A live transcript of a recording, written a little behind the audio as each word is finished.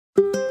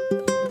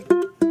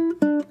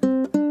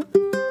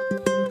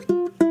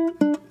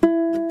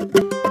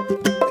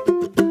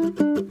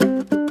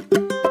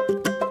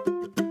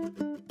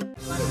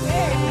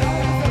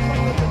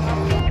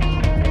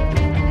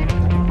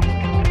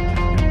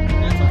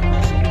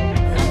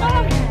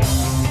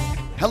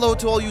Hello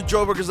to all you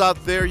Joburgers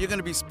out there. You're going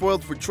to be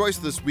spoiled for choice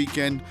this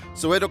weekend.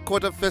 Soweto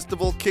Kota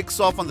Festival kicks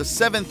off on the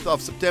 7th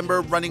of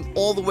September, running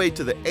all the way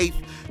to the 8th.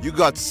 You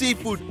got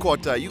seafood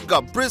Kota, you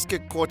got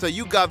brisket Kota,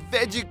 you got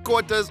veggie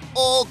Kotas,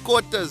 all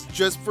Kotas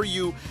just for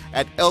you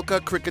at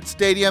Elka Cricket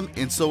Stadium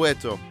in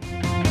Soweto.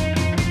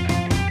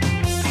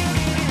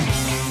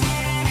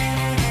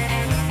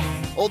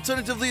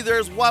 Alternatively,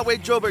 there's Huawei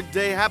Joburg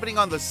Day happening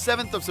on the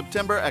 7th of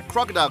September at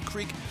Crocodile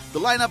Creek. The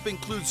lineup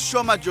includes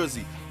Shoma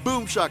Josie,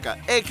 Boom Shaka,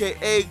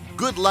 aka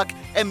Good Luck,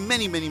 and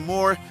many, many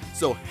more.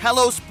 So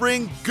hello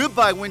spring,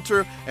 goodbye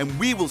winter, and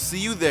we will see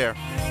you there.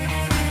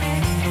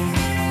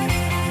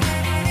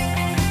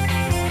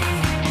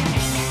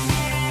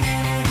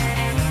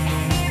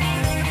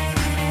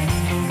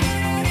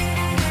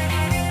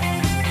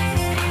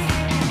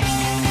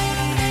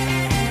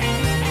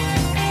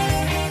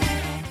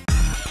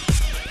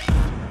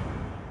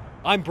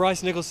 I'm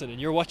Bryce Nicholson, and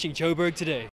you're watching Joburg Today.